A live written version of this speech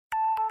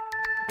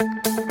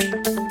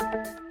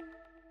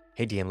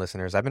Hey, DM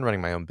listeners, I've been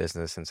running my own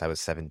business since I was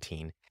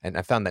 17, and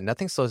I found that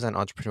nothing slows down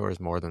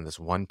entrepreneurs more than this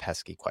one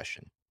pesky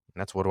question.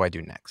 And that's, what do I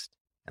do next?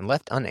 And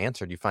left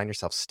unanswered, you find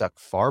yourself stuck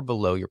far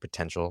below your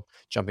potential,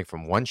 jumping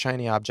from one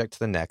shiny object to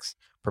the next,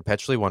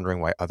 perpetually wondering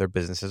why other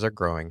businesses are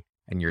growing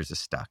and yours is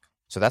stuck.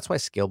 So that's why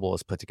Scalable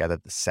has put together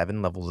the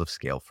 7 levels of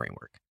scale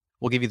framework.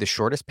 We'll give you the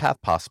shortest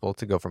path possible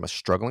to go from a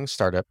struggling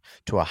startup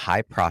to a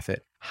high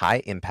profit,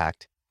 high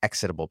impact,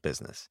 exitable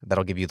business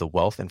that'll give you the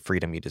wealth and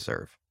freedom you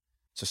deserve.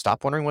 So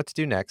stop wondering what to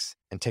do next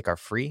and take our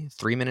free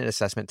 3-minute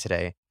assessment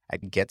today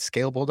at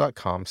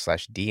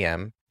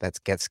getscalable.com/DM. That's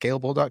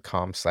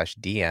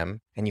getscalable.com/DM.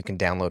 And you can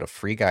download a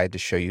free guide to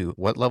show you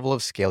what level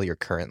of scale you're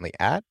currently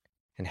at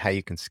and how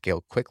you can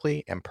scale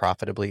quickly and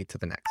profitably to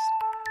the next.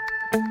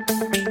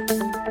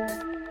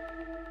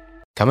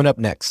 Coming up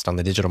next on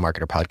the Digital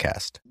Marketer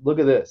Podcast. Look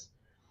at this.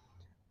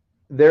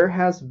 There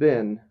has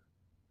been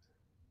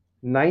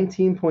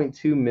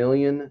 19.2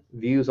 million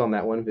views on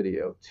that one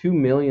video, 2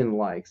 million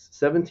likes,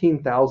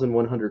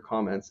 17,100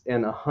 comments,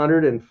 and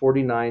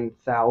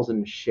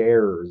 149,000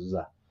 shares.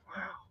 Wow.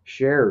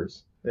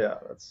 Shares. Yeah,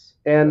 that's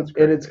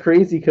it's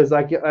crazy because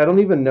I don't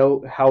even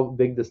know how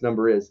big this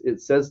number is.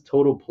 It says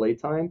total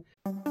playtime.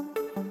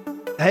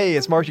 Hey,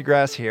 it's Mark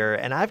DeGrasse here,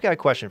 and I've got a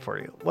question for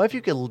you. What if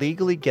you could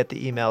legally get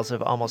the emails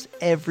of almost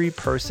every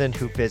person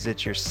who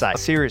visits your site?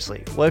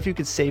 Seriously, what if you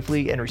could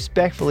safely and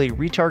respectfully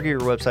retarget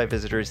your website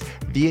visitors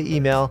via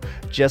email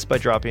just by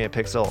dropping a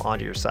pixel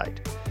onto your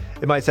site?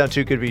 It might sound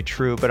too good to be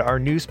true, but our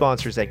new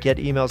sponsors at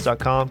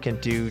GetEmails.com can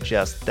do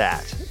just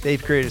that. They've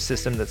created a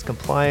system that's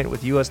compliant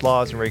with US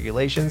laws and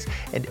regulations,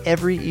 and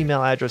every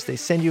email address they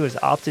send you is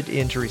opted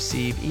in to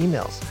receive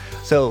emails.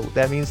 So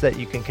that means that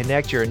you can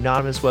connect your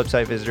anonymous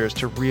website visitors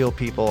to real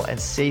people and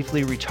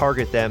safely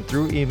retarget them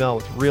through email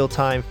with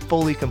real-time,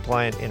 fully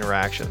compliant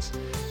interactions.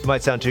 It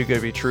might sound too good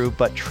to be true,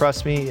 but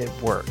trust me, it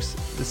works.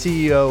 The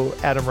CEO,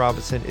 Adam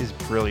Robinson, is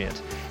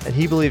brilliant, and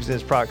he believes in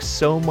his product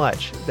so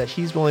much that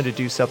he's willing to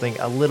do something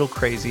a little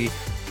crazy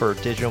for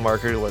digital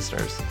marketer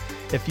listeners.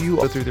 If you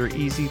go through their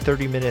easy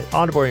 30-minute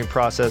onboarding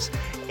process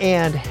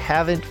and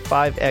haven't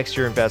 5x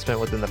your investment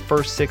within the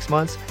first 6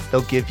 months,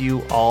 they'll give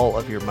you all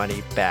of your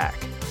money back.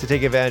 To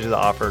take advantage of the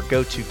offer,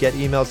 go to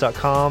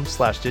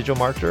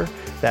getemails.com/digitalmarketer.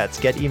 That's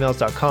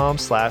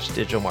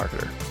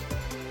getemails.com/digitalmarketer.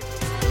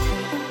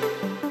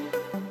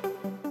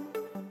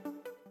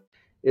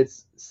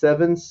 It's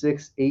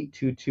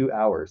 76822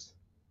 hours.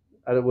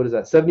 What is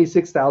that?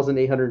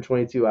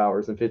 76,822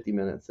 hours and 50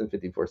 minutes and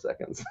 54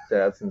 seconds.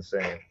 That's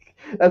insane.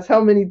 That's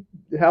how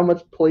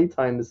much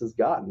playtime this has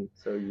gotten.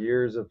 So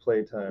years of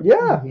playtime.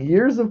 Yeah,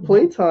 years of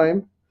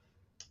playtime.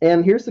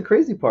 And here's the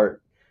crazy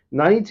part.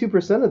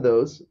 92% of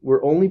those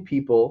were only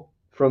people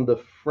from the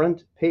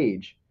front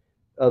page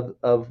of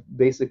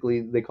basically,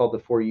 they call it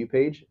the For You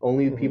page.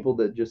 Only people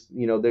that just,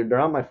 they're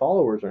not my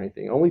followers or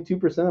anything. Only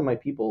 2% of my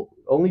people,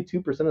 only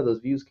 2% of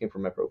those views came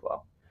from my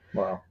profile.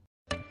 Wow.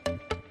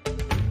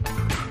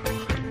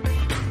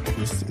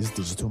 This is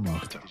Digital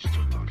Marketer.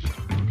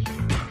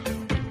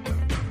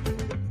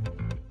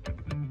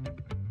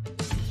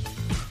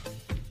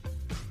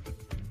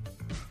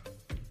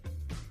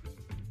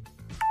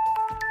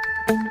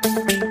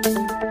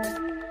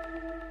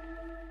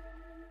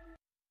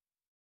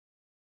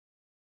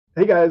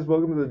 Hey guys,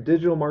 welcome to the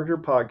Digital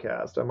Marketer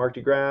Podcast. I'm Mark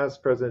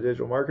DeGrasse, President of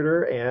Digital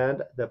Marketer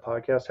and the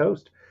podcast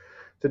host.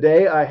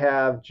 Today I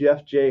have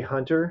Jeff J.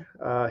 Hunter.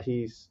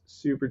 He's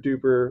super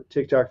duper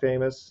TikTok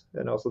famous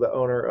and also the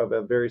owner of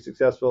a very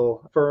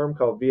successful firm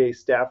called VA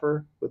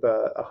Staffer with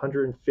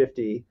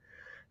 150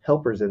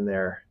 helpers in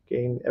there,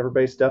 getting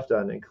everybody's stuff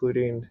done,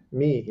 including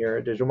me here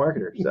at Digital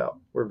Marketer. So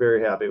we're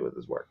very happy with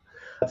his work.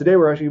 Today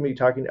we're actually going to be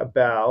talking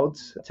about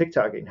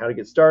TikToking, how to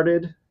get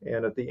started.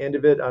 And at the end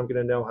of it, I'm going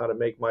to know how to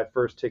make my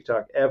first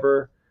TikTok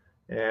ever.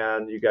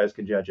 And you guys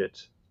can judge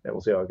it and we'll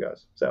see how it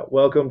goes. So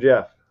welcome,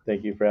 Jeff.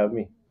 Thank you for having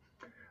me.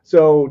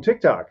 So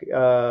TikTok,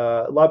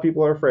 a lot of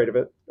people are afraid of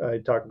it. I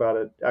talk about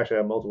it actually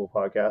on multiple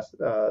podcasts,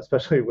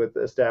 especially with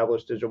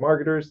established digital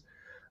marketers.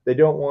 They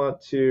don't want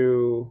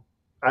to,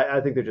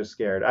 I think they're just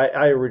scared.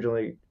 I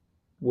originally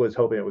was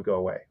hoping it would go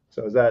away.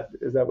 So is that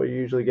what you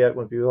usually get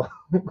when people?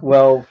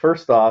 Well,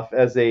 first off,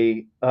 as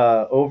a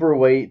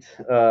overweight,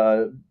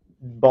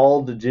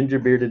 bald,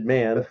 ginger-bearded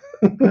man,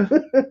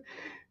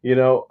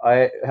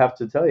 I have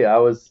to tell you, I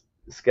was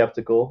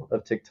skeptical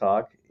of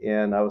TikTok,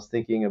 and I was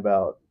thinking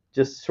about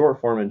just short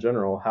form in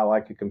general, how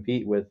I could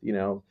compete with,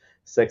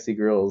 sexy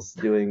girls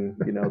doing,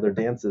 their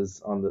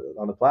dances on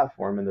the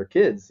platform and their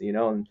kids,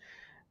 and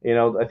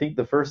I think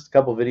the first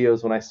couple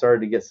videos when I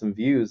started to get some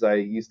views, I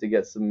used to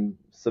get some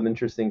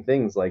interesting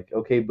things like,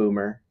 okay,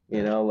 boomer,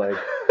 like,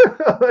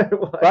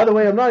 by the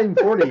way, I'm not even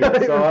 40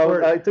 yet,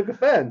 so I took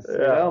offense.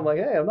 Yeah. I'm like,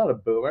 hey, I'm not a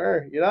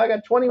boomer. I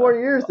got 20 more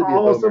years to be a boomer.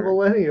 Almost a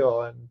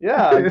millennial. And,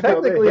 yeah,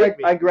 technically,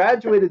 I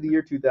graduated the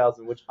year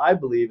 2000, which I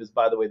believe is,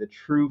 by the way, the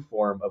true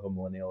form of a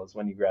millennial is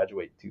when you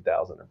graduate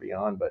 2000 or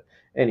beyond. But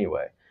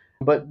anyway.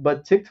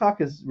 But TikTok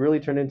has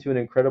really turned into an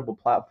incredible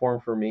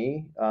platform for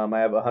me. I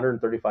have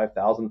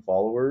 135,000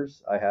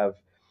 followers. I have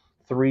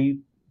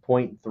 3.2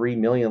 1.3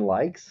 million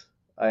likes.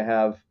 I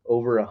have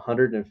over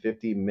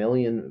 150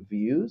 million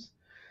views.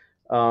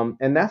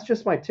 And that's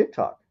just my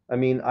TikTok. I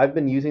mean, I've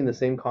been using the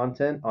same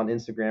content on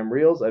Instagram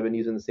Reels. I've been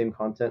using the same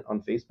content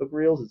on Facebook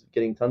Reels. It's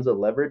getting tons of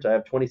leverage. I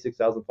have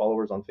 26,000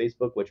 followers on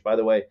Facebook, which, by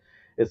the way,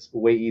 it's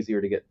way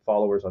easier to get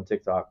followers on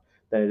TikTok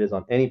than it is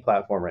on any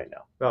platform right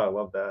now. Oh, I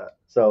love that.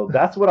 So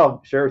that's what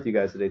I'll share with you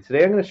guys today.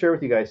 Today, I'm going to share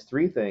with you guys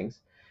three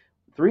things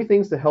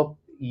to help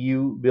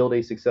you build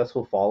a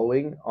successful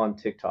following on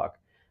TikTok.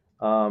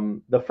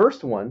 The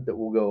first one that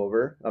we'll go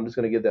over, I'm just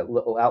going to give that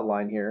little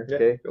outline here. Yeah,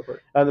 Okay. go for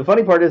it. The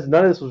funny part is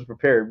none of this was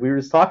prepared. We were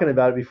just talking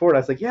about it before, and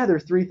I was like, yeah,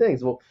 there's three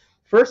things. Well,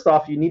 first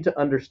off, you need to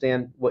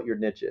understand what your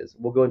niche is.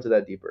 We'll go into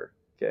that deeper.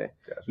 Okay.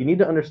 Gotcha. You need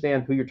to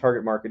understand who your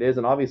target market is.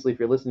 And obviously, if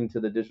you're listening to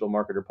the Digital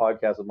Marketer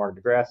podcast with Mark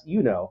DeGrasse,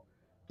 you know.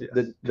 Yes.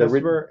 The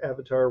Customer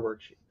avatar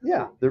worksheet.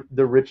 Yeah.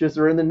 The riches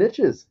are in the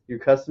niches. Your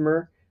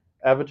customer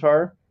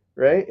avatar,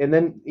 right? And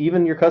then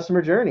even your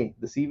customer journey,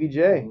 the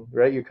CVJ,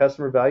 right? Your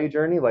customer value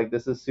journey. Like,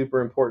 this is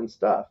super important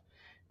stuff,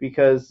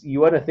 because you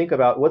want to think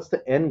about what's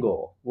the end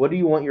goal. What do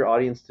you want your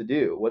audience to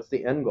do? What's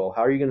the end goal?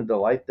 How are you going to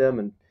delight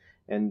them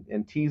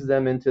and tease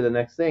them into the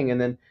next thing?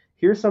 And then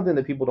here's something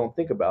that people don't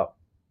think about.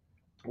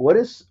 What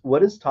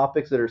is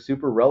topics that are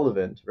super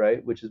relevant,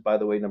 right? Which is, by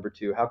the way, number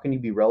 2. How can you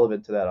be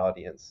relevant to that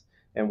audience?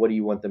 And what do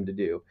you want them to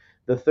do?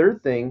 The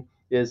third thing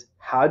is,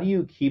 how do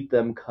you keep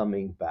them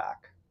coming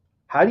back?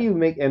 How do you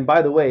make, and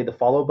by the way, the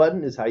follow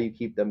button is how you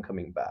keep them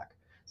coming back.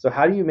 So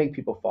how do you make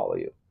people follow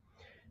you?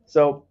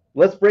 So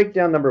let's break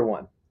down number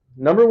 1.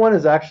 Number 1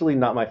 is actually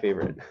not my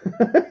favorite.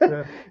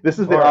 This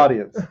is the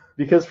audience.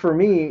 Because for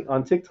me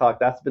on TikTok,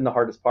 that's been the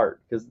hardest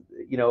part. Because,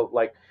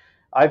 like,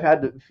 I've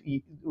had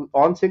to,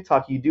 on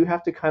TikTok, you do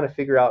have to kind of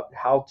figure out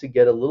how to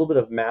get a little bit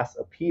of mass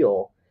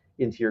appeal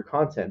into your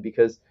content.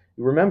 Because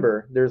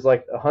remember, there's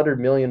like 100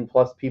 million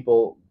plus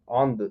people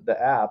on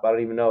the app. I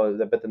don't even know.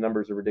 I bet the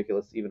numbers are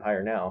ridiculous, even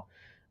higher now.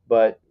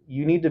 But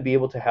you need to be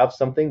able to have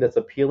something that's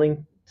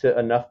appealing to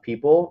enough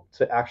people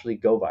to actually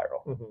go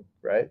viral,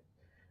 right?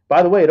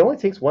 By the way, it only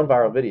takes one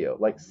viral video.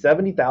 Like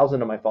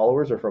 70,000 of my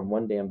followers are from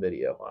one damn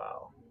video.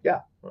 Wow. Yeah.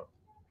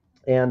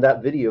 And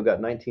that video got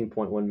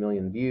 19.1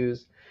 million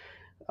views.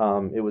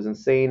 It was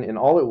insane. And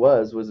all it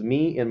was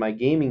me in my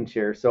gaming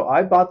chair. So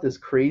I bought this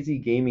crazy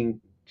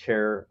gaming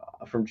chair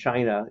from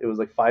China. It was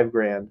like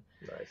 $5,000.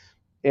 Nice.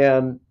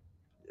 And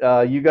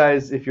you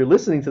guys, if you're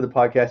listening to the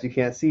podcast, you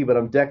can't see, but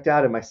I'm decked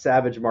out in my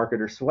Savage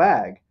Marketer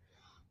swag.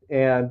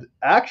 And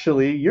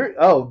actually,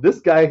 this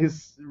guy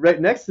who's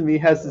right next to me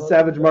has the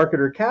Savage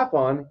Marketer cap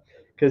on,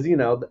 because,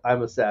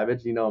 I'm a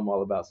savage. I'm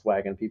all about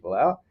swagging people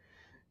out.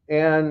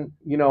 And,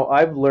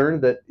 I've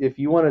learned that if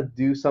you want to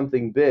do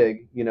something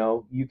big,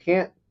 you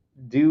can't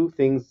do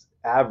things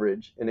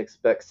average and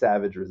expect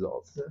savage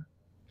results. Yeah.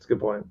 That's a good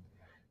point.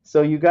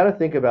 So you got to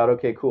think about,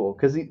 okay, cool.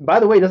 Because, by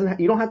the way,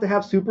 you don't have to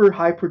have super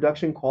high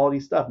production quality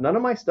stuff. None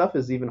of my stuff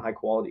is even high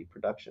quality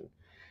production.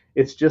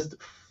 It's just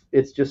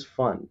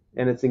fun,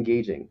 and it's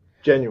engaging.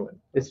 Genuine.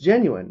 It's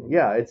genuine.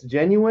 Yeah, it's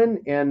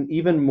genuine, and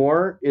even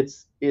more,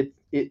 it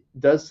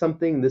does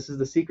something. This is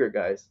the secret,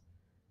 guys.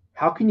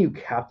 How can you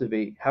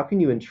captivate? How can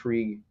you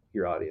intrigue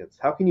your audience?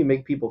 How can you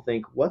make people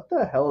think, what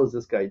the hell does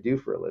this guy do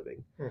for a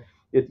living?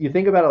 If you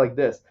think about it like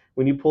this,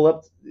 when you pull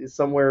up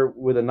somewhere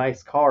with a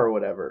nice car or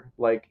whatever,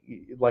 like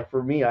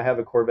for me, I have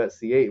a Corvette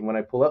C8, and when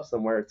I pull up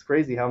somewhere, it's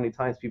crazy how many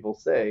times people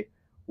say,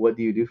 what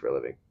do you do for a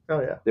living? Oh,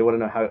 yeah. They want to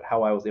know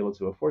how I was able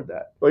to afford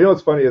that. Well,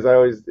 what's funny is I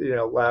always,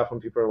 laugh when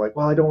people are like,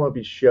 well, I don't want to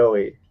be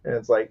showy. And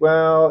it's like,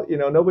 well,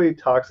 nobody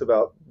talks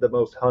about the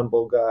most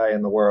humble guy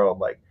in the world.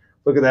 Like,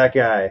 look at that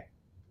guy.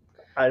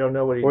 I don't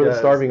know what he does. Or the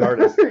starving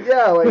artist.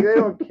 Yeah, like, they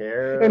don't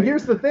care. And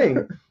here's the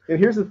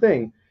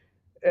thing.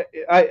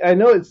 I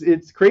know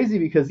it's crazy,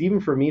 because even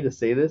for me to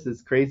say this,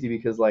 it's crazy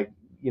because, like,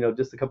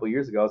 just a couple of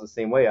years ago, I was the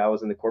same way. I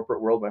was in the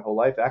corporate world my whole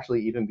life.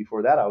 Actually, even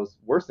before that, I was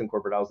worse than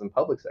corporate. I was in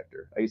public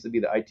sector. I used to be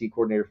the IT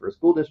coordinator for a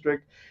school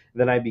district.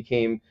 Then I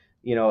became,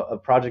 a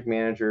project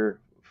manager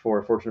for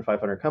a Fortune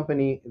 500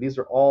 company. These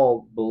are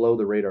all below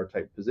the radar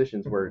type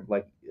positions where,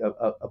 like,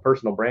 a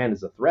personal brand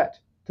is a threat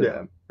to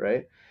them,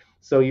 right?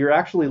 So you're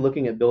actually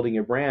looking at building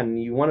your brand,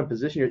 and you want to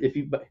position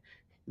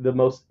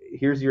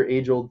here's your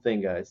age-old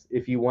thing, guys.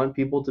 If you want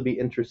people to be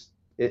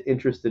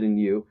interested in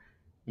you,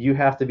 you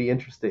have to be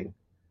interesting.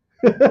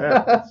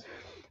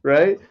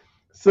 Right?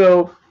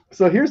 So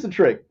here's the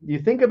trick. You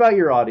think about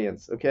your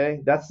audience,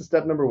 okay? That's the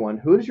step number 1.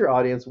 Who is your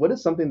audience? What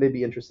is something they'd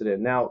be interested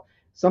in? Now,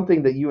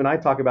 something that you and I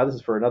talk about, this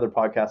is for another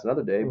podcast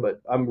another day,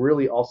 but I'm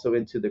really also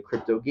into the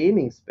crypto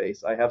gaming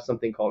space. I have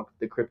something called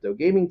the Crypto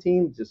Gaming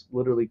Team, just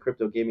literally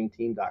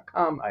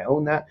cryptogamingteam.com. I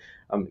own that.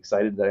 I'm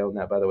excited that I own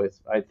that, by the way.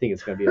 I think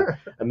it's going to be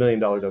a $1 million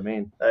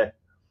domain.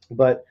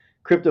 But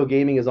crypto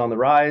gaming is on the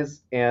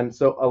rise, and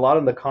so a lot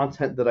of the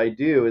content that I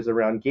do is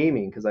around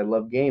gaming, because I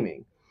love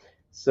gaming.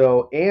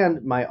 So,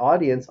 and my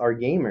audience are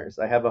gamers.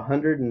 I have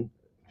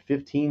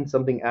 115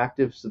 something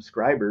active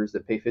subscribers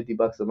that pay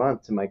 $50 a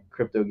month to my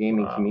crypto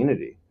gaming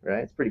community, right?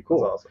 It's pretty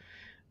cool. That's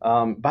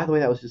awesome. By the way,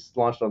 that was just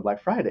launched on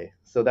Black Friday.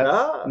 So that's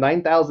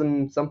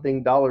 $9,000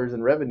 something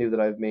in revenue that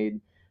I've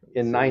made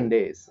in 9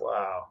 days.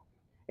 Wow.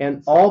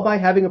 And all by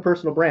having a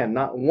personal brand,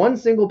 not one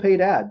single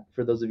paid ad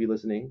for those of you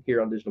listening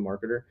here on Digital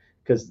Marketer,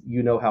 because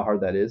you know how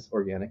hard that is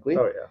organically.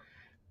 Oh, yeah.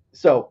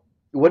 So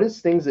what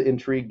is things that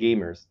intrigue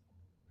gamers?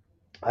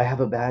 I have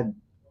a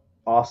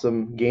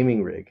awesome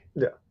gaming rig.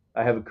 Yeah.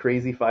 I have a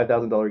crazy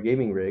 $5,000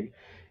 gaming rig,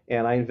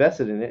 and I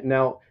invested in it.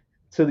 Now,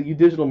 so that you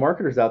digital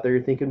marketers out there,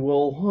 you're thinking,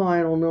 well,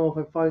 I don't know if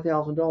I have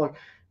 $5,000.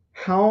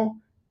 How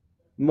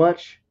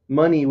much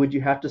money would you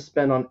have to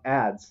spend on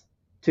ads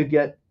to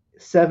get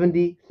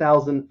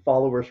 70,000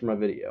 followers from a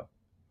video?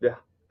 Yeah.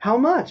 How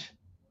much?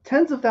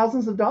 Tens of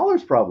thousands of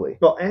dollars, probably.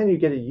 Well, and you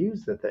get to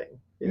use the thing.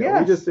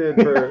 Yes. We just did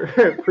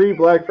for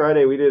pre-Black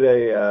Friday, we did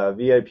a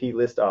VIP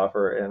list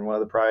offer, and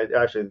one of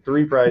the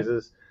 3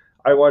 prizes,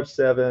 iWatch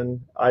 7,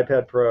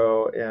 iPad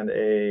Pro, and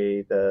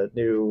the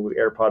new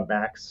AirPod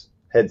Max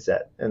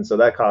headset. And so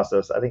that cost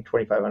us, I think,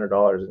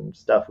 $2,500 in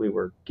stuff we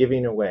were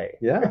giving away.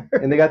 Yeah,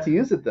 and they got to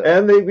use it, though.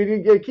 And we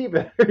didn't get to keep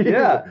it.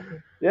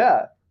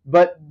 Yeah.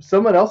 But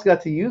someone else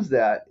got to use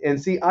that. And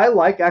see, I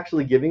like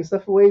actually giving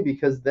stuff away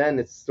because then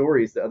it's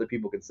stories that other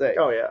people could say.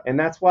 Oh, yeah. And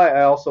that's why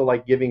I also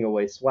like giving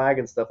away swag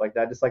and stuff like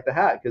that, just like the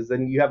hat, because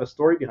then you have a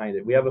story behind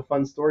it. We have a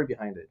fun story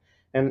behind it.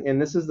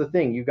 And this is the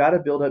thing. You got to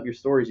build up your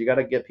stories. You got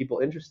to get people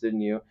interested in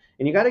you,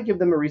 and you got to give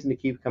them a reason to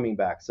keep coming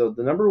back. So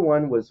the number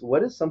one was,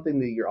 what is something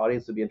that your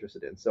audience would be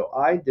interested in? So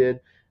I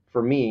did,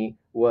 for me,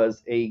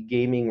 was a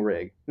gaming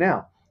rig.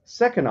 Now,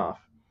 second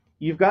off,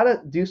 you've got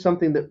to do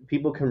something that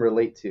people can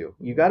relate to.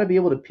 You got to be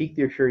able to pique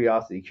their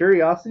curiosity.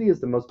 Curiosity is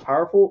the most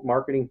powerful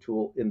marketing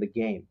tool in the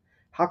game.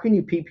 How can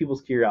you pique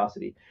people's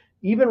curiosity?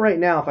 Even right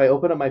now, if I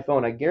open up my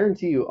phone, I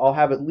guarantee you I'll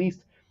have at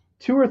least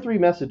 2 or 3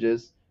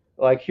 messages.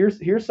 Like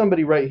here's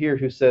somebody right here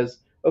who says,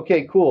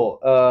 okay,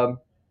 cool.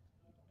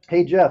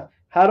 Hey, Jeff,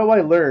 how do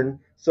I learn?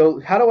 So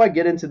how do I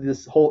get into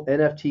this whole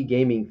NFT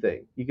gaming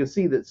thing? You can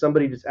see that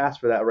somebody just asked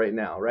for that right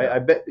now, right?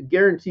 Yeah. I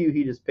guarantee you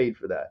he just paid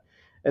for that.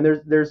 And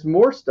there's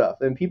more stuff,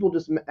 and people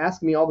just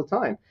ask me all the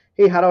time,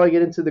 hey, how do I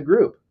get into the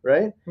group,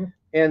 right?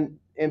 And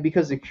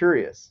because they're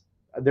curious,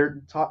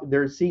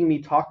 they're seeing me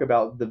talk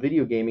about the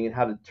video gaming and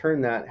how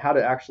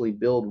to actually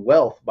build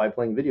wealth by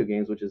playing video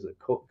games, which is a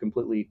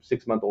completely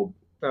 6-month-old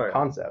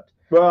concept.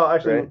 Well,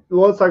 actually, right?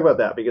 Let's talk about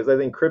that, because I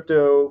think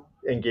crypto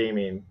and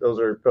gaming, those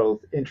are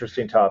both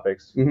interesting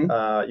topics.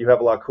 Mm-hmm. You have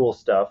a lot of cool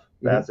stuff.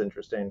 That's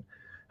interesting.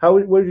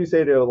 What would you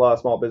say to a lot of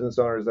small business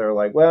owners that are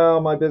like, well,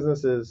 my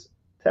business is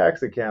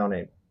tax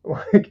accounting?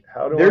 Like,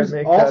 how do I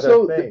make that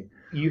a thing?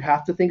 You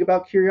have to think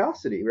about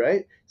curiosity,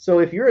 right? So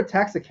if you're a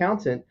tax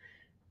accountant,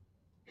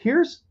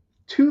 here's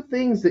 2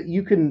 things that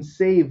you can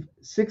save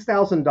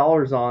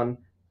 $6,000 on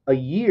a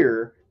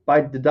year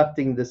by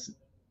deducting this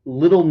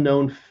little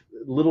known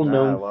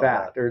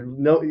fact,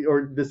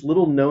 or this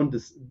little known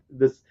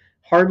this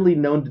hardly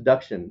known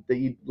deduction that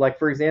you like.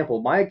 For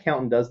example, my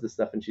accountant does this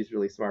stuff, and she's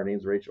really smart. Her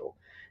name's Rachel.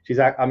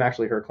 I'm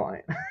actually her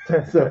client.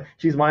 So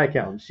she's my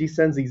accountant. She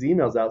sends these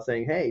emails out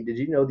saying, hey, did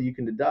you know that you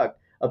can deduct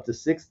up to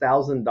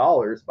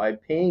 $6,000 by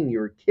paying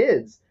your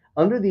kids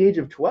under the age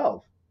of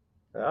 12?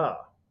 Oh,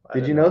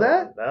 did you know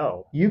that?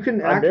 No.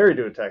 I'm married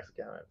to a tax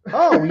accountant.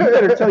 Oh, you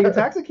better tell your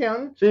tax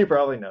accountant. She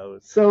probably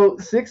knows. So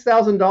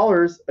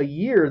 $6,000 a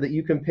year that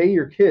you can pay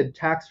your kid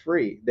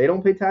tax-free. They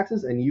don't pay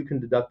taxes, and you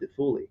can deduct it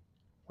fully.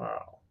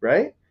 Wow.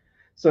 Right?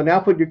 So now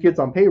put your kids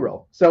on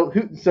payroll. So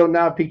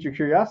now it piqued your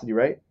curiosity,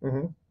 right?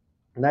 Mm-hmm.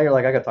 Now you're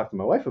like, I got to talk to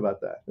my wife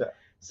about that. Yeah.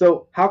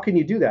 So how can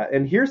you do that?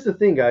 And here's the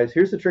thing, guys.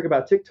 Here's the trick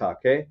about TikTok,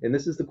 okay? And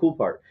this is the cool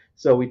part.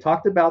 So we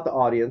talked about the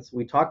audience.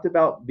 We talked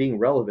about being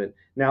relevant.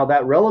 Now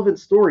that relevant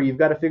story, you've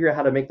got to figure out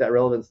how to make that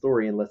relevant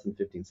story in less than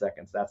 15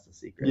 seconds. That's the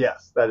secret.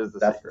 Yes, that's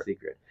the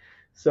secret.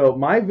 So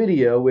my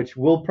video, which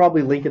we'll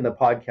probably link in the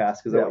podcast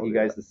because I want you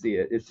guys to see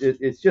it.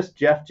 It's just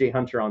Jeff J.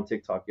 Hunter on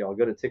TikTok, y'all.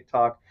 Go to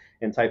TikTok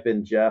and type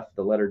in Jeff,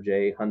 the letter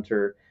J,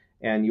 Hunter,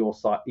 and you'll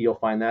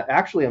find that.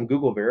 Actually, I'm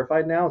Google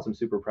verified now, which I'm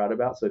super proud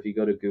about. So if you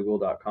go to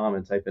google.com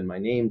and type in my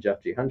name,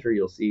 Jeff J. Hunter,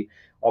 you'll see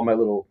all my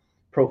little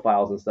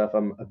profiles and stuff.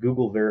 I'm a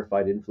Google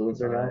verified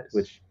influencer now,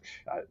 which,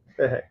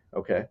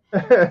 okay.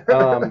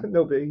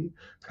 No biggie.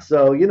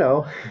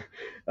 So,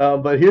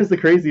 but here's the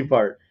crazy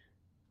part.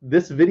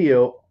 This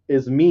video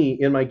is me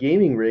in my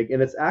gaming rig,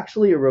 and it's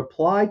actually a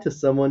reply to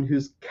someone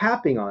who's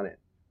capping on it.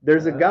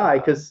 There's a guy,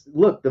 because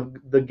look,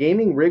 the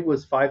gaming rig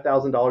was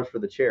 $5,000 for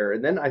the chair,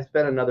 and then I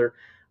spent another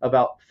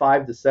about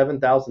 $5,000 to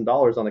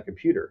 $7,000 on the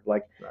computer.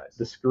 Like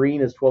the screen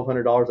is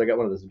 $1,200. I got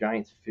one of those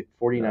giant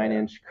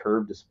 49-inch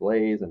curved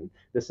displays and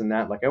this and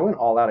that. Like I went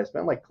all out. I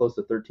spent like close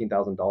to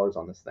 $13,000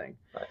 on this thing.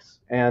 Nice.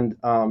 And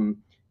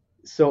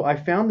so I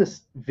found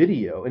this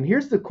video, and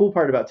here's the cool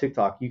part about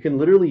TikTok. You can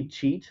literally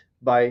cheat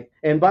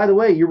and by the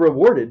way, you're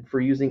rewarded for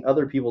using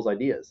other people's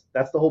ideas.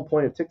 That's the whole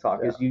point of TikTok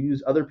is you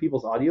use other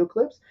people's audio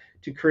clips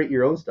to create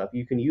your own stuff.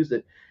 You can use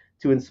it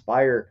to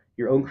inspire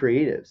your own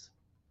creatives.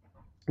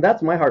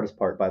 That's my hardest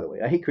part, by the way.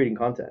 I hate creating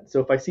content.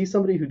 So if I see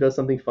somebody who does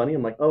something funny,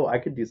 I'm like, oh, I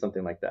could do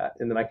something like that.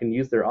 And then I can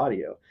use their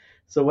audio.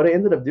 So what I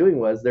ended up doing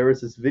was there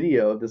was this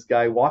video of this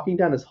guy walking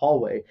down his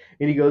hallway,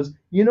 and he goes,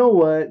 you know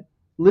what?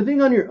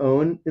 Living on your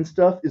own and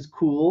stuff is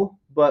cool,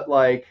 but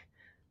like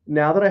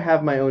now that I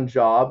have my own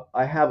job,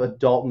 I have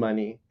adult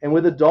money. And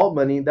with adult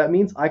money, that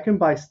means I can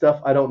buy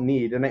stuff I don't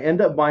need. And I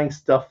end up buying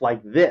stuff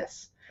like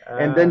this.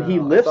 And then he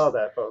lifts, I saw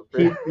that, folks.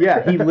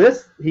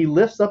 he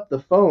lifts up the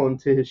phone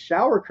to his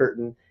shower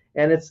curtain,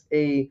 and it's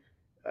a.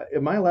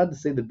 Am I allowed to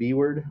say the B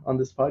word on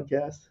this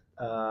podcast?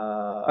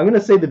 I'm gonna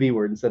say the B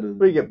word instead of.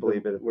 We can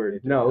believe it.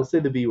 Word. No, let's say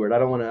the B word. I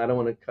don't want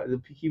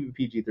to. Keep it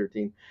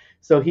PG-13.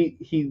 So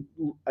he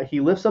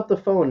lifts up the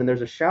phone, and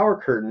there's a shower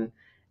curtain,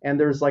 and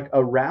there's like a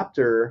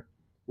raptor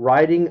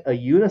riding a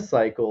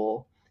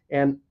unicycle,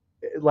 and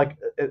like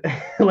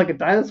a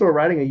dinosaur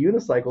riding a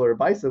unicycle or a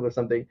bicycle or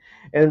something,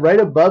 and right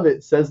above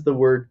it says the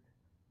word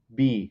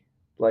 "B,"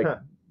 like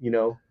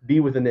 "B"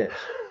 with an itch.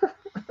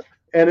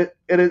 And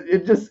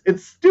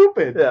it's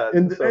stupid. Yeah,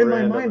 and so in my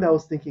random. mind, I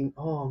was thinking,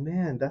 oh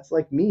man, that's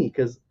like me,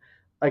 because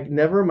like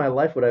never in my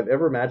life would I've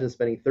ever imagined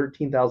spending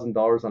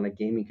 $13,000 on a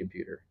gaming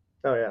computer,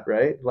 Oh yeah.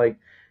 right? Like,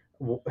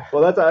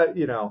 Well, that's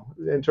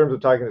in terms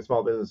of talking to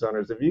small business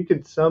owners, if you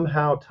could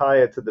somehow tie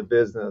it to the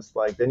business,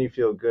 like then you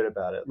feel good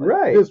about it. Like,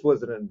 right? This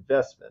was an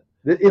investment.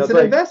 It's an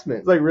investment.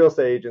 It's like real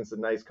estate agents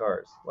and nice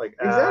cars. Like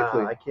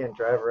exactly. I can't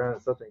drive around in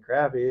something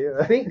crappy.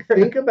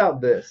 Think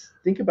about this.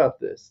 Think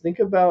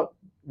about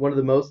one of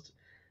the most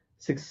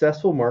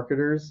successful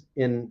marketers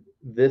in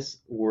this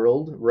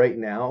world right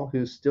now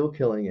who's still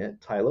killing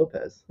it, Ty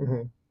Lopez.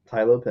 Mm-hmm.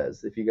 Ty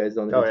Lopez. If you guys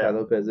don't know who Ty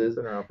Lopez is,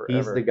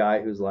 he's the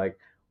guy who's like,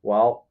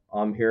 well,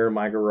 I'm here in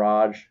my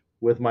garage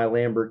with my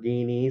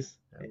Lamborghinis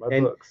and my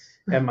books.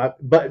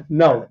 But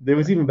no, it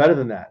was even better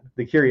than that.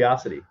 The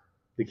curiosity.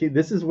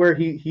 This is where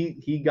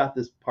he got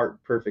this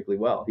part perfectly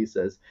well. He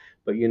says,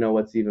 but you know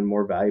what's even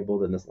more valuable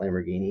than this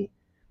Lamborghini?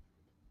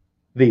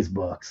 These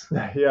books.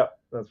 Yeah,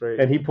 that's right.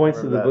 And he points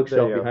to the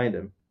bookshelf behind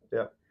him.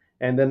 Yeah.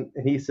 And then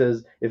he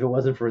says, if it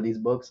wasn't for these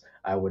books,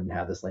 I wouldn't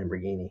have this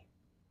Lamborghini.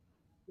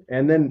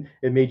 And then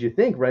it made you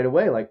think right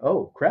away, like,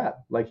 oh crap,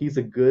 like he's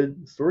a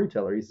good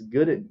storyteller. He's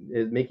good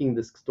at making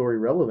this story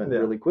relevant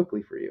really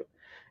quickly for you.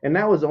 And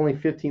that was only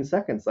 15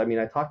 seconds. I mean,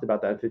 I talked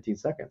about that in 15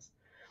 seconds.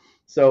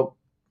 So,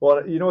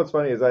 well, you know what's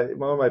funny is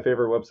one of my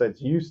favorite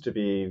websites used to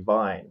be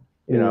Vine.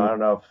 I don't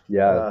know if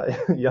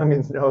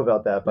youngins know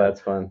about that, but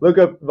that's fun. Look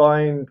up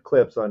Vine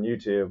clips on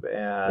YouTube,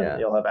 and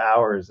you'll have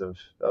hours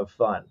of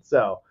fun.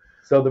 So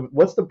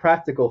what's the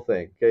practical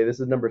thing? Okay, this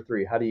is number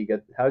 3. How do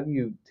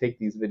you take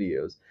these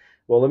videos?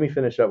 Well, let me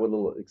finish up with a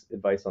little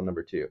advice on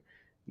number 2.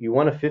 You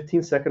want a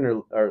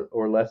 15-second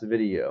or less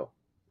video,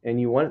 and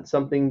you want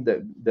something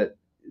that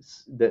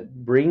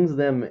brings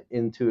them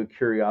into a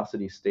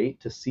curiosity state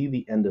to see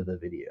the end of the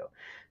video.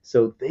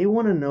 So they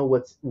want to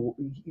know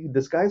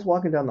this guy's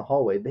walking down the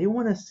hallway. They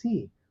want to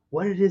see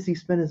what it is he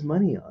spent his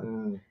money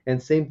on.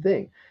 And same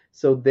thing.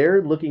 So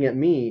they're looking at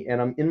me,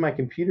 and I'm in my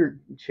computer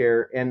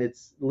chair, and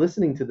it's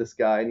listening to this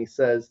guy, and he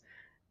says,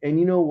 and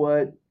you know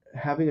what?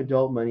 Having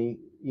adult money,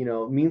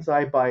 means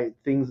I buy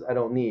things I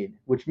don't need,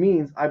 which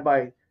means I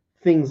buy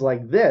things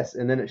like this.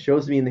 And then it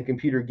shows me in the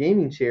computer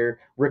gaming chair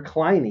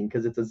reclining,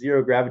 because it's a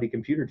zero gravity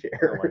computer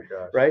chair. Oh my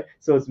gosh. Right?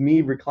 So it's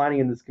me reclining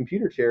in this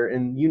computer chair,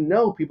 and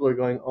people are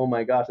going, oh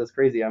my gosh, that's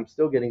crazy. I'm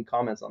still getting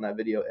comments on that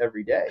video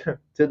every day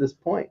to this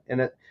point.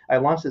 And I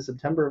launched it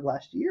September of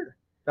last year.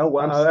 Oh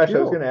wow! Actually,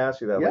 I was going to ask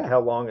you that, like how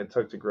long it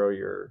took to grow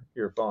your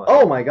font.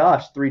 Oh my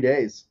gosh, 3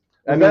 days.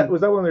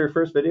 Was that one of your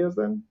first videos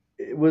then?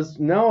 It was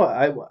no,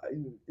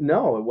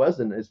 it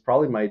wasn't. It's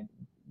probably my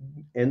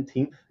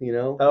 18th,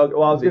 Oh,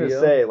 well, I was going to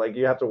say, like,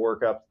 you have to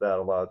work up to that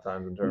a lot of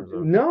times in terms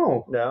of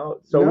no.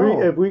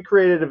 So if we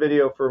created a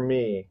video for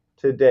me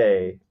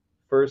today,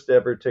 first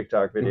ever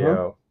TikTok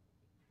video,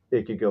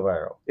 it could go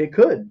viral. It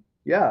could.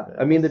 Yeah.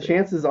 I mean, the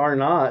chances are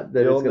not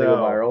that it's going to go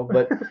viral,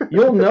 but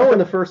you'll know in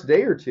the first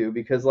day or two,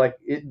 because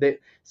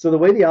so the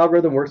way the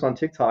algorithm works on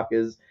TikTok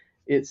is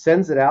it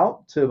sends it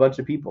out to a bunch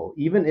of people,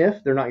 even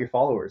if they're not your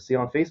followers. See,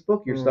 on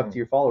Facebook, you're stuck to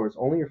your followers.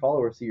 Only your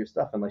followers see your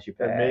stuff unless you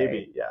pay. And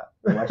maybe, yeah.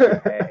 Unless you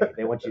pay.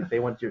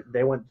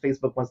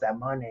 Facebook wants that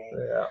money.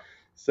 Yeah.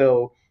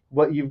 So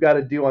what you've got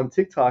to do on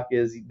TikTok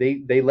is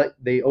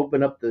they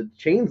open up the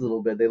chains a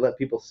little bit. They let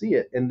people see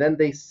it, and then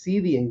they see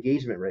the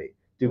engagement rate.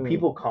 Do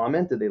people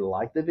comment? Do they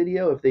like the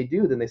video? If they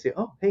do, then they say,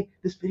 oh, hey,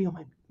 this video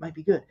might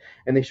be good.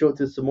 And they show it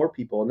to some more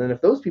people. And then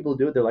if those people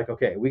do it, they're like,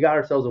 okay, we got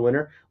ourselves a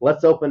winner.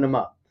 Let's open them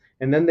up.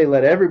 And then they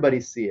let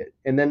everybody see it.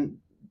 And then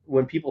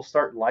when people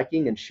start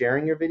liking and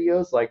sharing your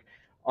videos, like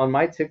on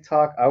my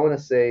TikTok, I want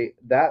to say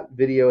that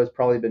video has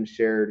probably been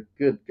shared.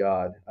 Good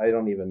God, I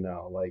don't even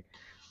know. Like,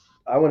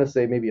 I want to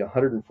say maybe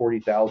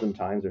 140,000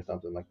 times or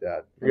something like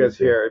that. You guys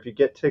hear, if you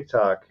get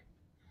TikTok,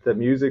 the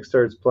music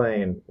starts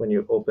playing when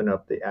you open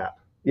up the app.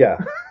 Yeah.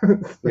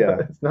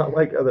 It's not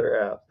like other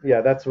apps.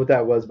 Yeah, that's what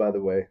that was, by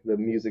the way. The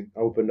music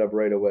opened up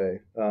right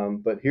away.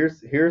 But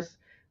here's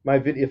my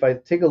video. If I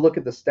take a look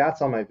at the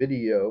stats on my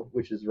video,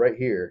 which is right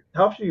here.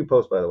 How often do you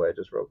post, by the way,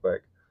 just real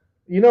quick?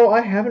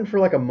 I haven't for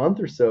like a month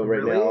or so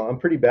right now. I'm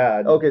pretty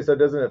bad. Okay, so it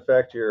doesn't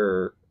affect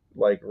your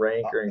rank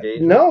or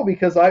engagement? No,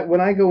 because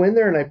when I go in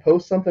there and I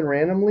post something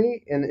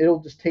randomly, and it'll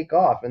just take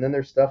off, and then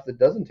there's stuff that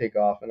doesn't take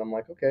off, and I'm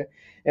like, okay.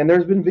 And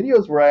there's been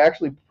videos where I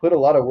actually put a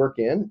lot of work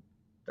in.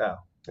 Oh.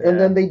 and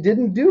then they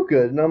didn't do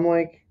good, and I'm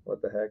like,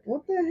 what the heck?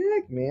 what the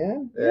heck,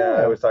 man? Yeah,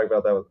 I always talk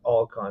about that with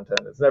all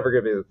content. It's never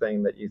going to be the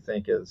thing that you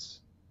think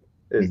is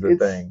the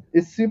thing.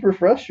 It's super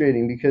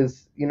frustrating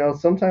because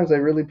sometimes I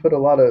really put a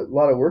lot of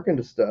work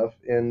into stuff,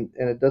 and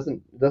it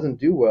doesn't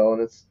do well,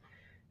 and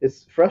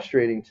it's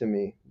frustrating to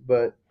me.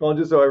 But well,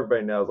 just so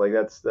everybody knows, like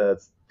that's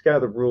kind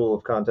of the rule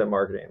of content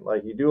marketing.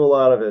 Like you do a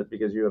lot of it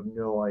because you have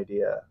no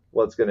idea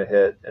what's going to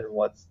hit and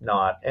what's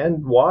not,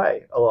 and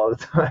why. A lot of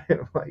the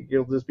time, like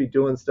you'll just be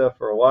doing stuff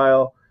for a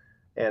while,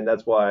 and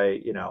that's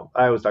why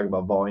I always talk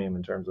about volume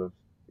in terms of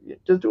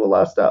just do a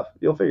lot of stuff.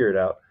 You'll figure it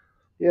out.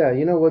 Yeah,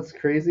 you know what's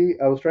crazy?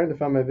 I was trying to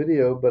find my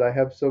video, but I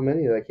have so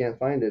many that I can't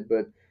find it.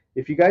 But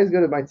if you guys go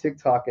to my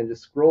TikTok and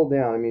just scroll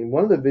down, I mean,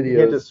 one of the videos. You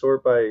can't just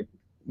sort by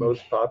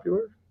most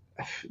popular?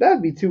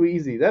 That'd be too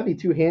easy. That'd be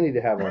too handy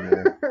to have on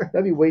there.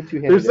 That'd be way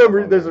too handy.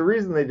 There's a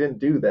reason they didn't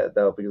do that,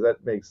 though, because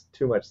that makes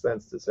too much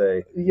sense to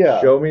say,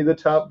 yeah, show me the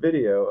top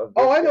video of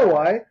this I know guy.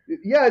 why.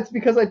 Yeah, it's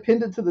because I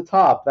pinned it to the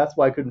top. That's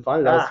why I couldn't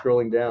find it. I was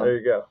scrolling down. There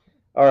you go.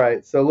 All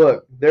right, so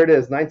look, there it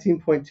is,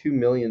 19.2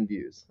 million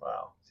views.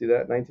 Wow. See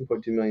that?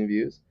 19.2 million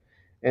views.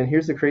 And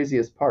here's the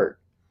craziest part.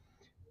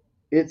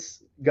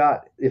 It's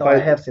got... I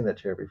have seen that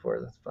chair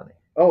before. That's funny.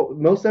 Oh,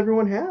 most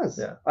everyone has.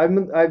 Yeah.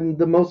 I'm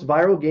the most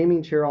viral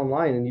gaming chair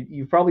online, and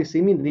you've probably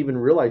seen me and didn't even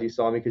realize you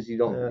saw me because you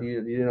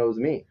didn't know it was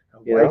me. A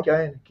white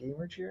guy in a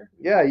gamer chair?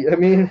 Yeah, I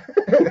mean...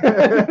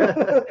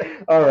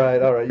 All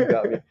right, you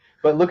got me.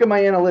 But look at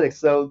my analytics.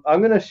 So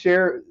I'm going to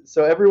share...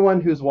 So everyone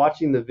who's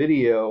watching the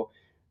video,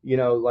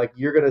 like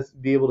you're going to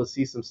be able to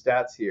see some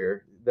stats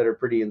here that are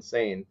pretty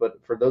insane.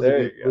 But for those of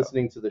you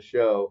listening to the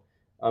show,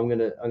 I'm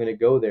gonna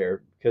go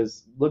there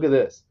because look at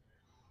this.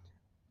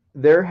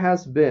 There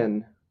has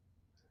been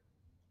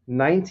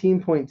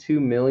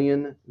 19.2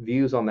 million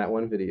views on that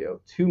one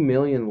video, 2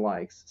 million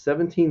likes,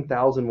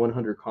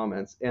 17,100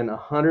 comments, and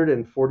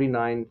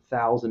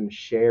 149,000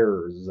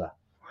 shares. Wow.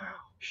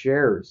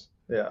 Shares.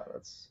 Yeah,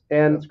 that's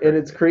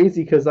it's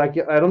crazy because I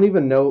don't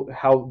even know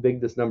how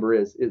big this number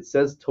is. It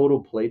says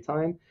total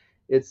playtime.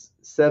 It's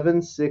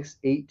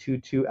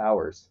 76822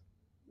 hours.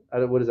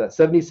 What is that?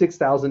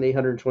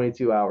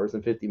 76,822 hours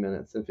and 50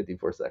 minutes and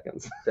 54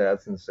 seconds.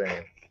 That's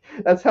insane.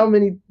 That's how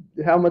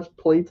much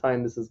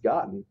playtime this has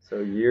gotten.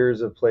 So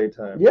years of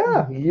playtime.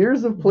 Yeah,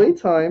 years of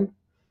playtime.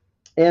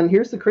 And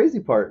here's the crazy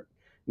part.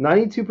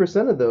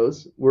 92% of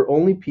those were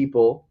only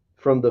people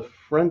from the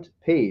front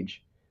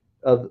page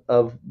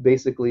of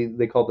basically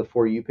they call it the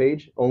For You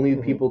page. Only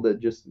people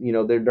that just,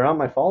 they're not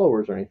my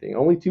followers or anything.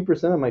 Only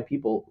 2% of my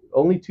people,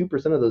 only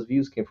 2% of those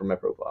views came from my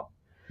profile.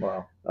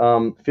 Wow.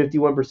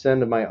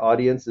 51% of my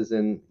audience is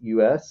in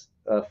US,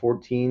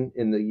 14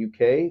 in the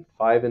UK,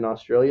 5 in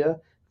Australia,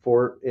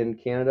 4 in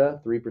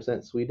Canada,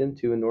 3% Sweden,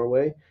 2 in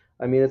Norway.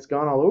 I mean, it's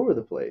gone all over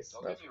the place.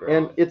 That's great.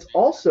 And it's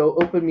also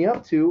opened me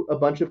up to a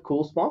bunch of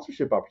cool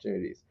sponsorship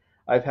opportunities.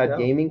 I've had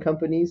gaming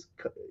companies.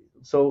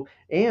 So,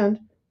 and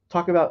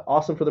talk about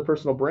awesome for the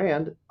personal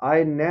brand.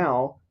 I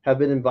now have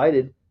been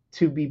invited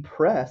to be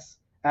press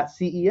at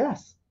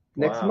CES.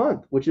 Next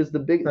month, which is the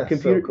big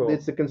computer. So cool.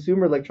 It's the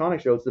Consumer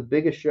Electronics Show. It's the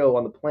biggest show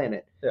on the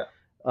planet. Yeah.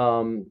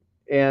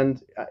 And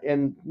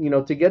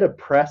to get a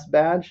press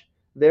badge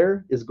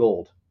there is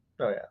gold.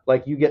 Oh yeah.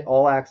 Like you get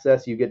all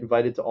access. You get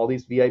invited to all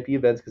these VIP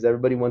events because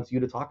everybody wants you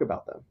to talk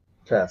about them.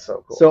 That's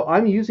so cool. So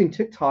I'm using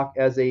TikTok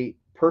as a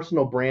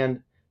personal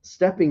brand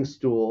stepping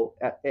stool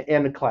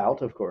and a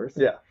clout, of course.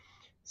 Yeah.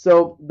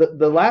 So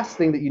the last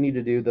thing that you need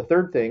to do, the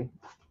third thing,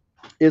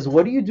 is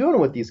what are you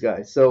doing with these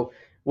guys? So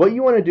what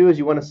you want to do is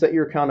you want to set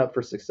your account up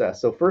for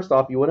success. So first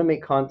off, you want to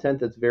make content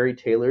that's very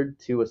tailored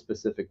to a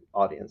specific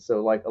audience.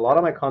 So like a lot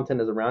of my content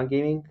is around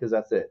gaming because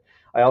that's it.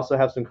 I also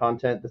have some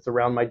content that's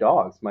around my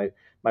dogs. My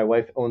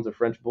wife owns a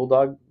French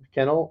Bulldog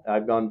kennel.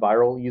 I've gone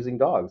viral using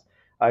dogs.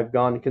 I've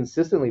gone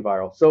consistently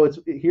viral. So here's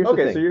the thing.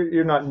 Okay, so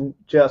you're not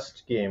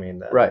just gaming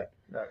then. Right.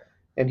 Okay.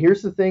 And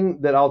here's the thing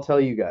that I'll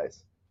tell you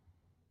guys.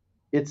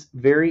 It's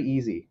very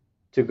easy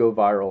to go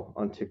viral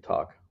on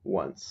TikTok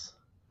once.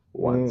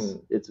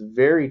 It's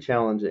very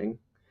challenging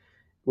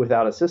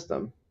without a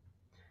system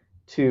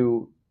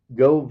to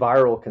go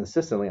viral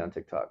consistently on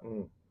TikTok.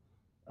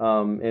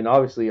 And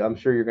obviously, I'm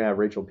sure you're gonna have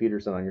Rachel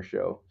Peterson on your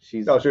show. She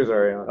was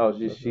already on. Oh,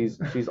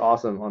 she's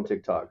awesome on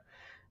TikTok.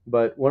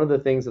 But one of the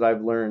things that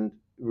I've learned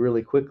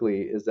really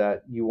quickly is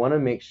that you want to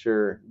make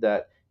sure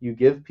that you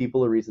give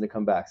people a reason to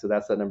come back. So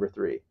that's that number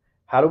 3.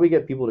 How do we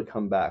get people to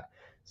come back?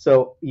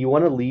 So you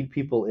want to lead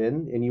people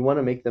in, and you want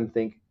to make them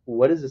think,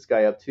 what is this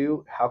guy up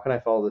to? How can I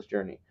follow this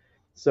journey?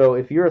 So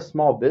if you're a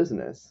small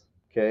business,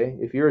 okay,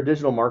 if you're a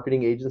digital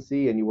marketing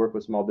agency and you work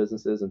with small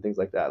businesses and things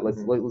like that,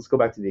 let's go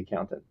back to the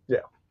accountant.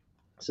 Yeah.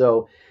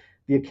 So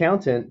the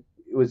accountant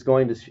is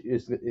going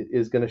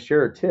to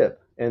share a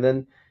tip, and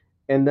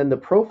then the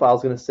profile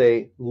is going to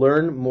say,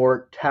 learn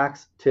more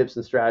tax tips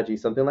and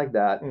strategies, something like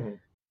that.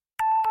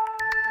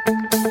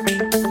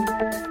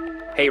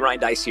 Hey, Ryan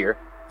Dice here.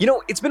 You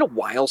know, it's been a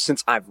while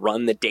since I've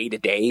run the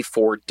day-to-day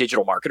for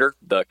Digital Marketer,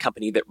 the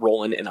company that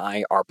Roland and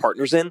I are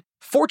partners in.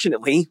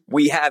 Fortunately,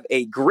 we have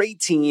a great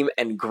team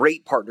and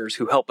great partners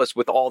who help us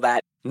with all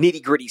that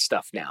nitty-gritty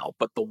stuff now.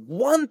 But the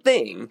one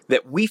thing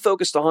that we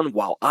focused on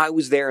while I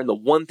was there, and the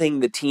one thing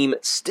the team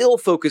still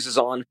focuses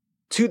on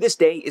to this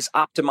day, is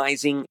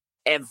optimizing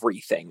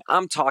everything.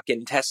 I'm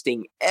talking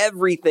testing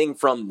everything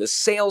from the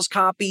sales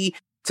copy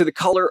to the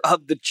color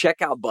of the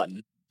checkout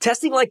button.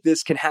 Testing like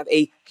this can have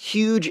a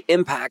huge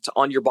impact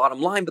on your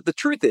bottom line, but the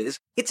truth is,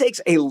 it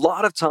takes a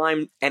lot of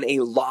time and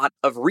a lot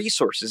of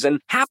resources. And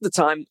half the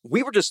time,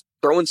 we were just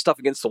throwing stuff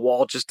against the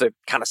wall just to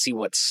kind of see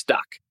what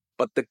stuck.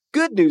 But the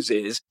good news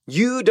is,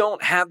 you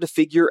don't have to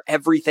figure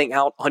everything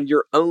out on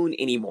your own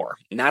anymore.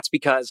 And that's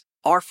because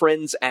our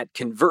friends at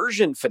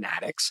Conversion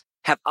Fanatics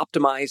have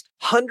optimized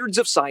hundreds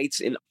of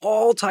sites in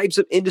all types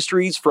of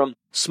industries, from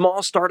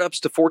small startups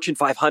to Fortune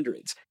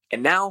 500s.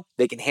 And now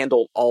they can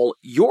handle all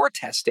your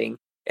testing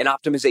and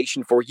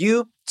optimization for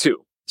you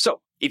too.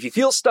 So if you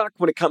feel stuck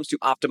when it comes to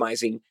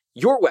optimizing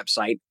your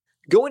website,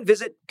 go and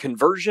visit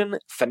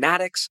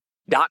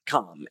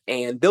conversionfanatics.com,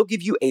 and they'll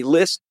give you a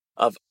list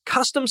of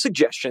custom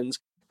suggestions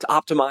to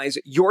optimize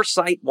your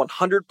site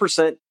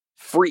 100%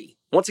 free.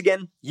 Once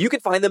again, you can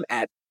find them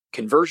at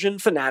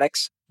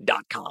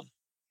conversionfanatics.com.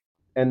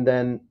 And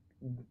then,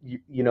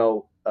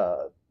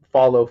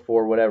 follow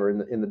for whatever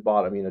in the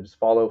bottom, just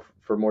follow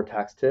for more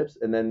tax tips.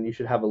 And then you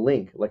should have a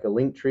link, like a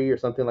link tree or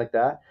something like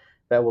that,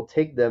 that will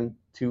take them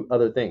to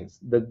other things.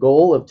 The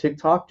goal of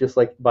TikTok, just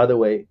like, by the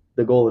way,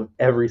 the goal of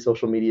every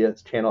social media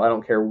channel, I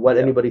don't care what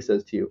anybody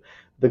says to you,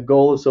 the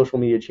goal of social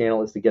media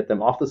channel is to get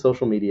them off the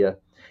social media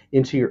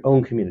into your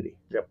own community.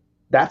 Yep.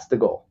 That's the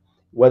goal.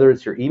 Whether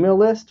it's your email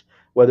list,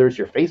 whether it's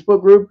your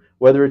Facebook group,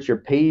 whether it's your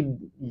paid,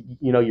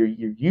 your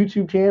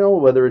YouTube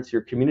channel, whether it's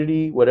your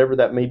community, whatever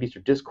that may be, it's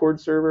your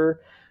Discord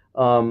server,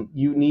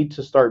 you need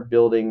to start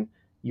building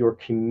your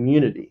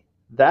community.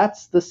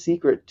 That's the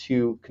secret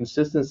to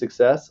consistent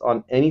success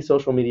on any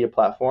social media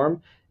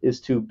platform, is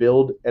to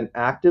build an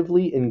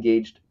actively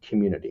engaged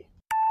community.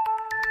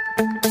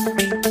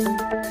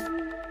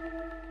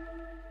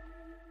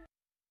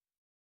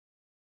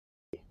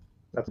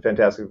 That's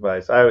fantastic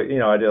advice. I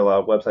did a lot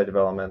of website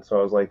development, so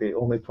I was like, the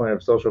only point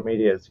of social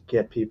media is to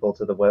get people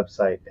to the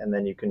website, and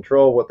then you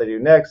control what they do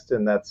next,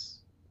 and that's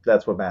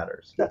what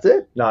matters. That's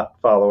it. Not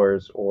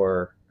followers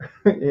or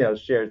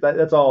shares.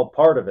 That's all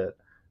part of it,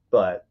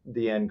 but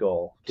the end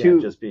goal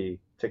can't just be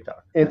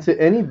TikTok. And to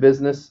any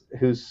business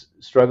who's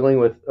struggling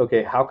with,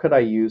 okay, how could I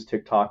use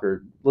TikTok,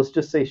 or let's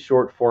just say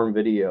short form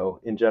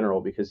video in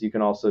general, because you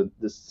can also,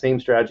 the same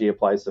strategy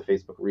applies to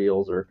Facebook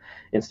Reels or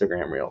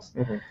Instagram Reels.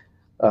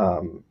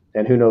 Mm-hmm.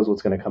 And who knows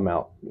what's going to come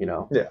out,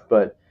 Yeah.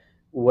 But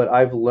what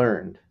I've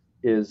learned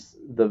is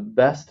the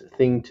best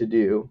thing to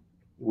do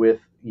with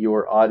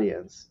your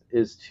audience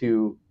is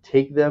to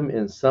take them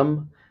in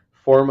some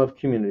form of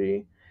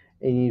community,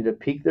 and you need to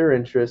pique their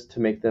interest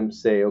to make them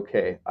say,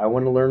 okay, I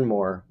want to learn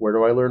more. Where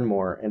do I learn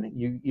more? And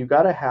you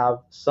got to have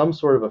some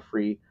sort of a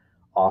free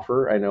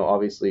offer. I know,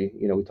 obviously,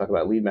 we talk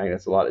about lead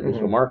magnets a lot at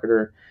Digital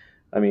Marketer.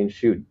 I mean,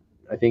 shoot,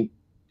 I think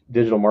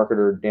Digital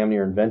Marketer damn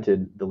near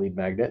invented the lead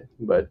magnet,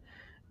 but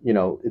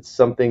it's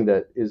something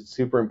that is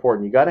super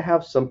important. You got to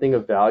have something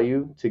of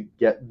value to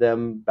get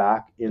them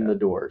back in the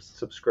doors.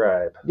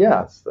 Subscribe.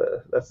 Yeah.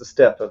 That's the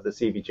step of the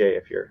CVJ,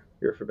 if you're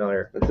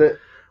familiar. That's it.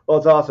 Well,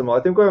 it's awesome. Well,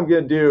 I think what I'm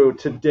going to do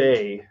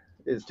today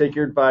is take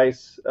your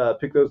advice,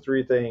 pick those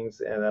 3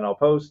 things, and then I'll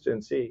post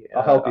and see.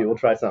 I'll help you. We'll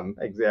try something.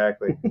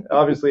 Exactly.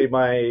 Obviously,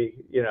 my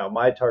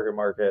target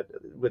market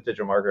with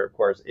Digital Marketer, of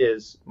course,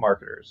 is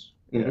marketers.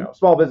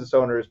 Small business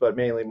owners, but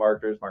mainly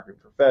marketers, marketing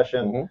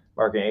profession,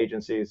 marketing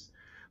agencies.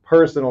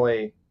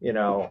 Personally,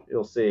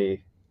 you'll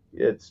see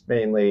it's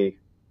mainly,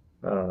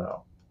 I don't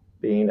know,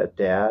 being a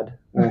dad.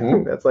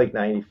 That's like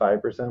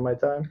 95% of my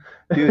time.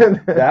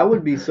 Dude, that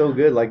would be so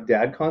good. Like,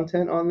 dad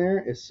content on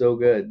there is so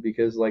good,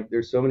 because like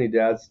there's so many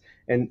dads,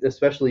 and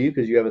especially you,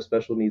 because you have a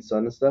special needs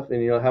son and stuff,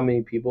 and how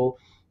many people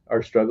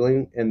are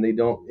struggling and they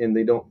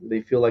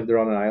feel like they're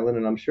on an island.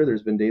 And I'm sure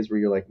there's been days where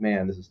you're like,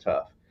 man, this is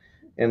tough.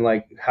 And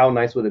like, how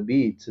nice would it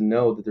be to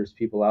know that there's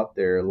people out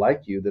there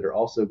like you that are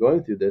also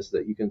going through this,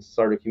 that you can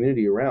start a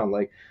community around.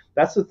 Like,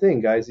 that's the thing,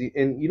 guys.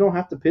 And you don't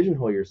have to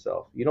pigeonhole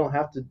yourself. You don't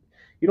have to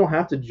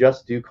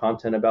just do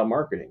content about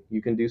marketing.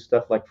 You can do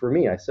stuff like, for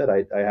me, I said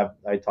I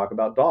talk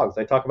about dogs.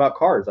 I talk about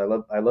cars. I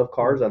love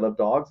cars. I love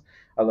dogs.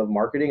 I love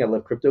marketing. I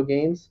love crypto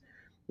games.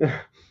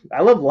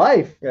 I love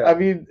life. Yeah. I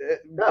mean,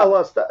 a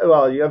lot of stuff.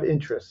 Well, you have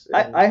interests.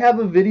 I have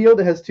a video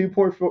that has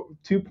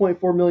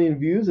 2.4 million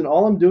views, and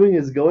all I'm doing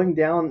is going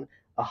down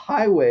a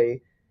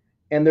highway,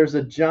 and there's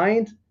a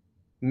giant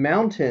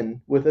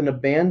mountain with an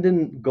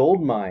abandoned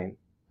gold mine,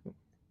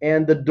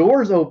 and the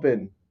doors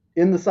open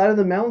in the side of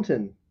the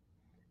mountain,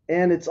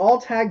 and it's all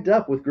tagged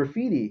up with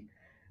graffiti.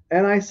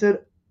 And I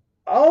said,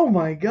 oh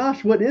my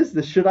gosh, what is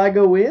this? Should I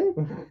go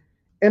in?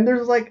 And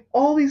there's like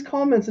all these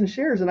comments and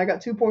shares, and I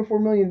got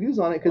 2.4 million views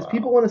on it because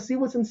people want to see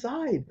what's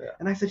inside. Yeah.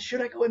 And I said,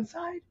 should I go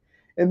inside?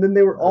 And then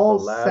they were That's all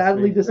the last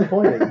sadly meeting.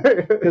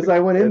 disappointed because I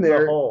went in It's a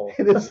there hole.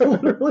 and it's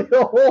literally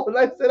a hole. And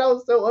I said I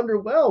was so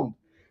underwhelmed.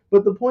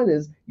 But the point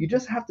is, you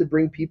just have to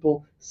bring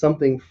people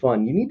something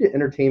fun. You need to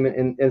entertainment,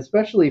 and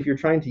especially if you're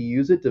trying to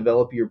use it,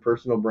 develop your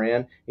personal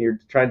brand, and you're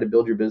trying to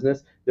build your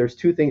business. There's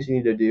two things you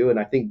need to do, and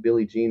I think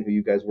Billie Jean, who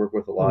you guys work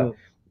with a lot,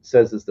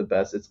 says this the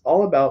best. It's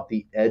all about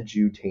the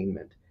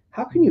edutainment.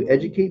 How can you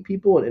educate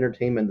people and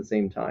entertainment at the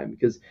same time?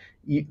 Because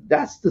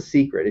that's the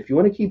secret. If you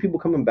want to keep people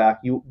coming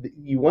back, you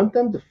want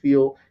them to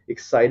feel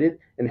excited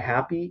and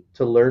happy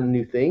to learn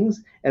new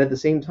things, and at the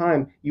same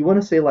time, you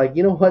want to say like,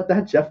 you know what,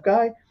 that Jeff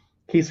guy,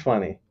 he's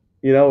funny.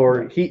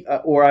 Or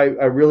I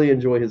really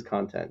enjoy his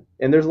content.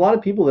 And there's a lot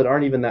of people that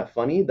aren't even that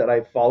funny that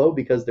I follow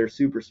because they're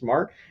super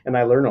smart and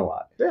I learn a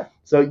lot. Yeah.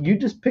 So you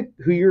just pick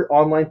who your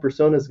online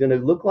persona is going to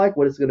look like,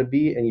 what it's going to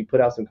be, and you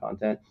put out some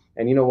content.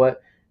 And you know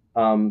what?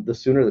 The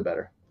sooner the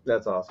better.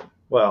 That's awesome.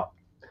 Well,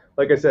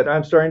 like I said,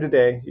 I'm starting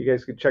today. You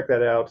guys can check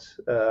that out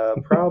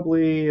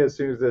probably as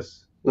soon as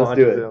this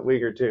launches in a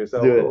week or two.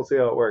 So we'll see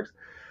how it works.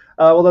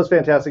 Well, that's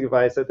fantastic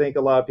advice. I think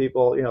a lot of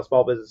people,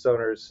 small business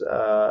owners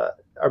are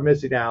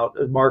missing out.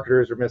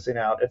 Marketers are missing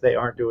out if they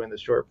aren't doing the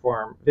short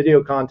form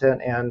video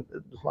content. And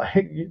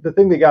like the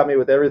thing that got me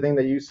with everything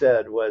that you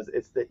said was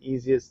it's the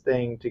easiest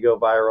thing to go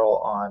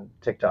viral on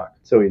TikTok.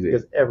 So easy.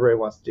 Because everybody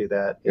wants to do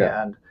that.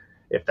 Yeah. And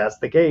if that's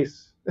the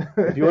case,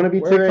 if you want to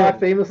be TikTok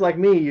famous like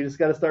me, you just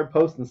got to start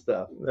posting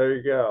stuff. There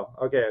you go.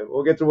 Okay,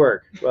 we'll get to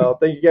work. Well,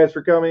 thank you guys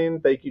for coming.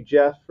 Thank you,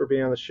 Jeff, for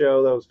being on the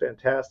show. That was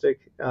fantastic.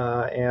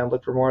 And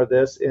look for more of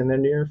this in the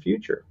near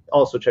future.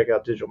 Also, check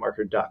out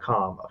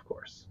digitalmarketer.com, of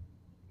course.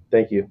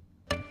 Thank you.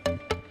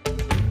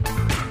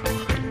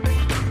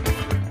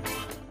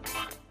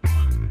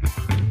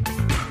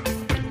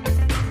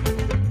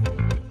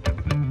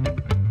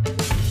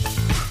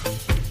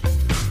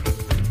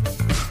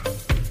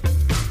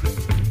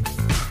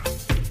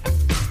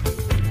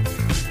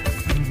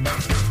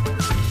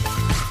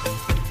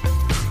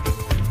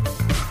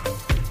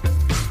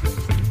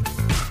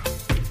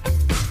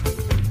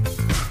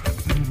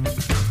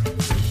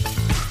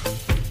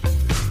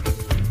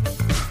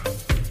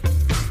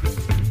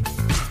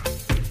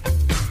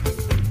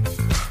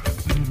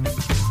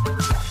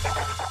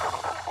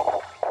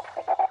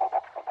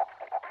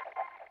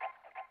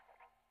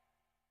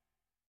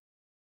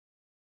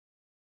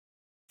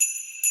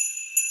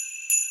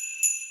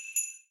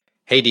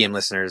 Hey DM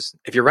listeners,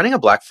 if you're running a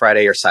Black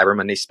Friday or Cyber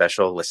Monday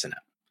special, listen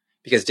up.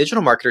 Because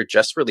Digital Marketer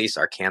just released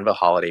our Canva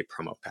Holiday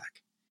Promo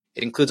Pack.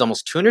 It includes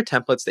almost 200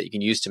 templates that you can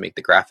use to make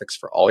the graphics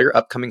for all your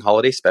upcoming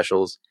holiday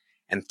specials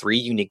and 3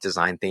 unique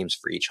design themes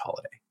for each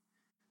holiday.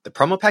 The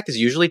promo pack is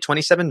usually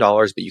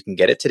 $27, but you can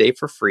get it today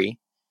for free.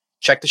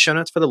 Check the show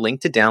notes for the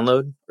link to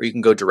download, or you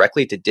can go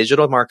directly to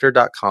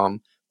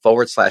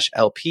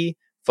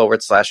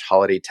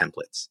digitalmarketer.com/LP/holiday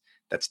templates.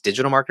 That's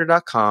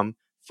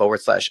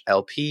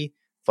digitalmarketer.com/LP/holiday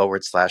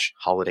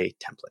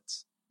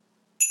templates.